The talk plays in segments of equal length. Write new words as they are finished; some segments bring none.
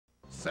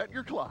Set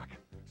your clock.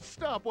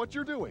 Stop what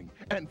you're doing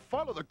and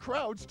follow the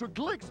crowds to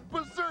Glicks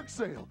Berserk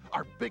Sale,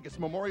 our biggest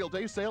Memorial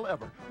Day sale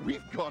ever.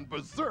 We've gone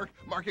berserk,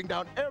 marking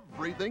down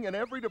everything in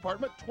every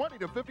department 20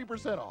 to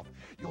 50% off.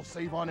 You'll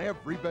save on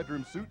every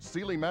bedroom suit,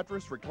 ceiling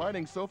mattress,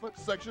 reclining sofa,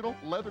 sectional,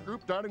 leather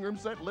group, dining room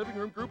set, living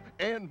room group,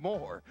 and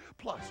more.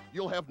 Plus,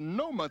 you'll have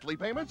no monthly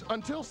payments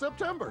until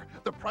September.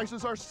 The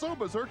prices are so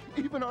berserk,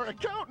 even our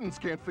accountants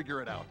can't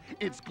figure it out.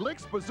 It's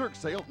Glicks Berserk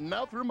Sale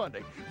now through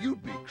Monday.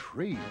 You'd be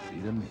crazy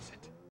to miss it.